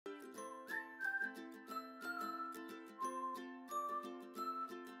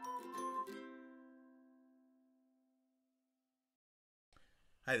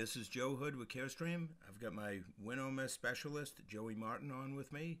Hi, this is Joe Hood with CareStream. I've got my WinOMS specialist, Joey Martin, on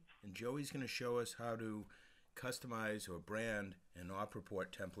with me, and Joey's going to show us how to customize or brand an op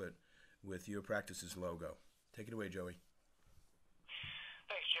report template with your practice's logo. Take it away, Joey.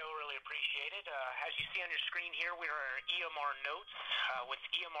 Thanks, Joe. Really appreciate it. As you see on your screen here, we are in EMR Notes. With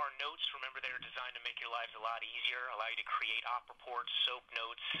EMR Notes, remember they're designed to make your lives a lot easier, allow you to create op reports, SOAP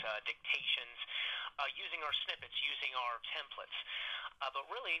notes, dictations, using our snippets, using our templates. But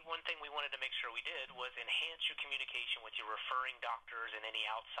really, one thing we wanted to make sure we did was enhance your communication with your referring doctors and any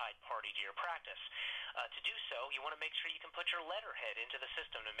outside party to your practice. To do so, you want to make sure you can put your letterhead into the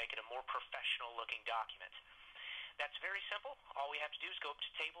system to make it a more professional-looking document. That's very simple. All we have to do is go up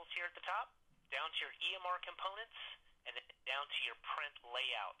to tables here at the top, down to your EMR components, and then down to your print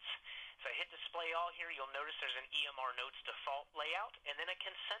layouts. So I hit display all here. You'll notice there's an EMR Notes default layout and then a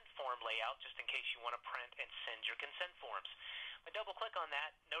consent form layout just in case you want to print and send your consent forms. If I double click on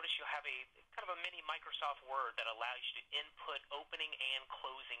that, notice you'll have a kind of a mini Microsoft Word that allows you to input opening and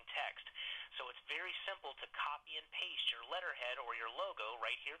closing text. So it's very simple to copy and paste your letterhead or your logo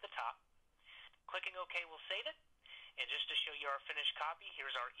right here at the top. Clicking OK will save it. And just to show you our finished copy,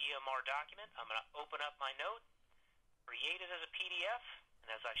 here's our EMR document. I'm going to open up my note, create it as a PDF,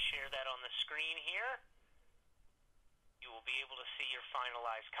 and as I share that on the screen here, you will be able to see your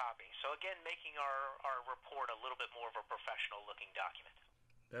finalized copy. So again, making our report a little bit more of a professional looking document.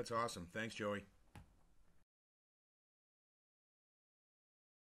 That's awesome. Thanks, Joey.